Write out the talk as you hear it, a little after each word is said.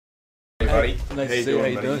buddy. Nice to see you. How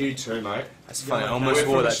you doing? You too, mate. That's funny. I almost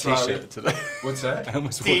wore that t-shirt today. What's that? I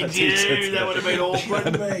almost wore that t-shirt today. That would have been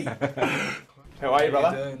awkward, me. How are you,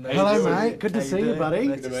 brother? Hello, mate. Good to see you, buddy.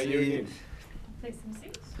 Good to meet you again. Take some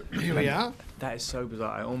seats. Here we are. That is so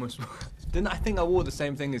bizarre. I almost didn't. I think I wore the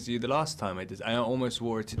same thing as you the last time I did. I almost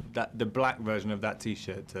wore the black version of that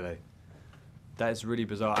t-shirt today. That is really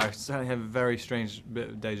bizarre. I certainly have a very strange bit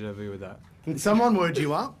of deja vu with that. Did someone word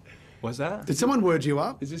you up? What's that? Did someone word you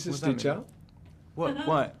up? Is this a What's that stitch mean? up? What?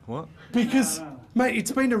 What? What? Because, mate,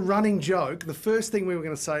 it's been a running joke. The first thing we were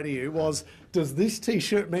going to say to you was, does this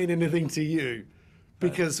t-shirt mean anything to you?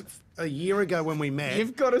 Because a year ago when we met...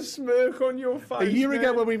 You've got a smirk on your face, A year ago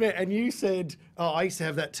man. when we met, and you said, oh, I used to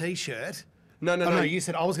have that t-shirt. No, No, you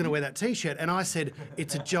said I was going to wear that t-shirt, and I said,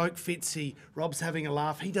 it's a joke, Fitzy. Rob's having a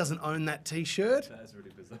laugh. He doesn't own that t-shirt. That's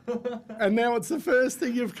really bizarre. And now it's the first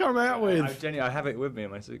thing you've come out with. Jenny, I have it with me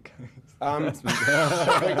in my suitcase.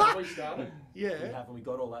 We started. Yeah. And we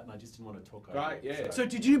got all that, and I just didn't want to talk over Right, it. yeah. So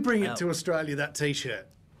did you bring it to Australia, that t-shirt?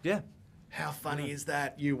 Yeah. How funny is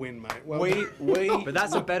that? You win, mate. Well We But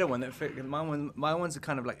that's a better one. That fit, my one's a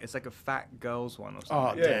kind of like, it's like a fat girl's one or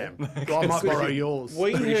Oh, something. Yeah. damn. Well, I might borrow yours.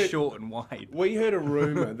 we Pretty heard, short and wide. we heard a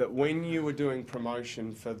rumour that when you were doing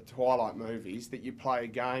promotion for Twilight movies, that you play a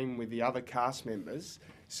game with the other cast members,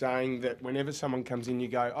 saying that whenever someone comes in, you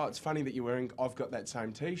go, "Oh, it's funny that you're wearing. I've got that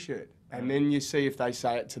same T-shirt," and then you see if they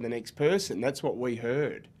say it to the next person. That's what we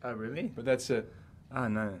heard. Oh, really? But that's a. Oh,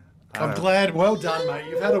 no. I'm glad. Well done, mate.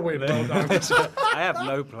 You've had a win. Well done. I have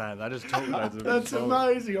no plans. I just talk loads of it. That's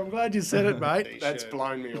amazing. I'm glad you said it, mate. That's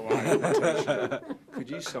blown me away. My T-shirt. Could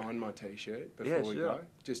you sign my T-shirt before Yeah, we sure. go,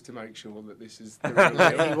 just to make sure that this is the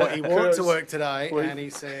real deal? He walked to work today We- and he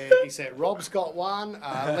said, Rob's got one,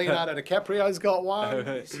 Leonardo DiCaprio's got one.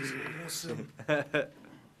 This is awesome.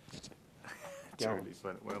 Go on. Really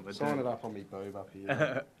funny. What am I Sign doing? it up on me boob up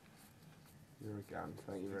here. You're a gun.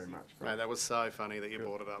 Thank you very much, bro. Mate, that was so funny that you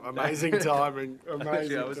brought it up. Amazing timing.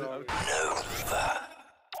 Amazing I was- timing.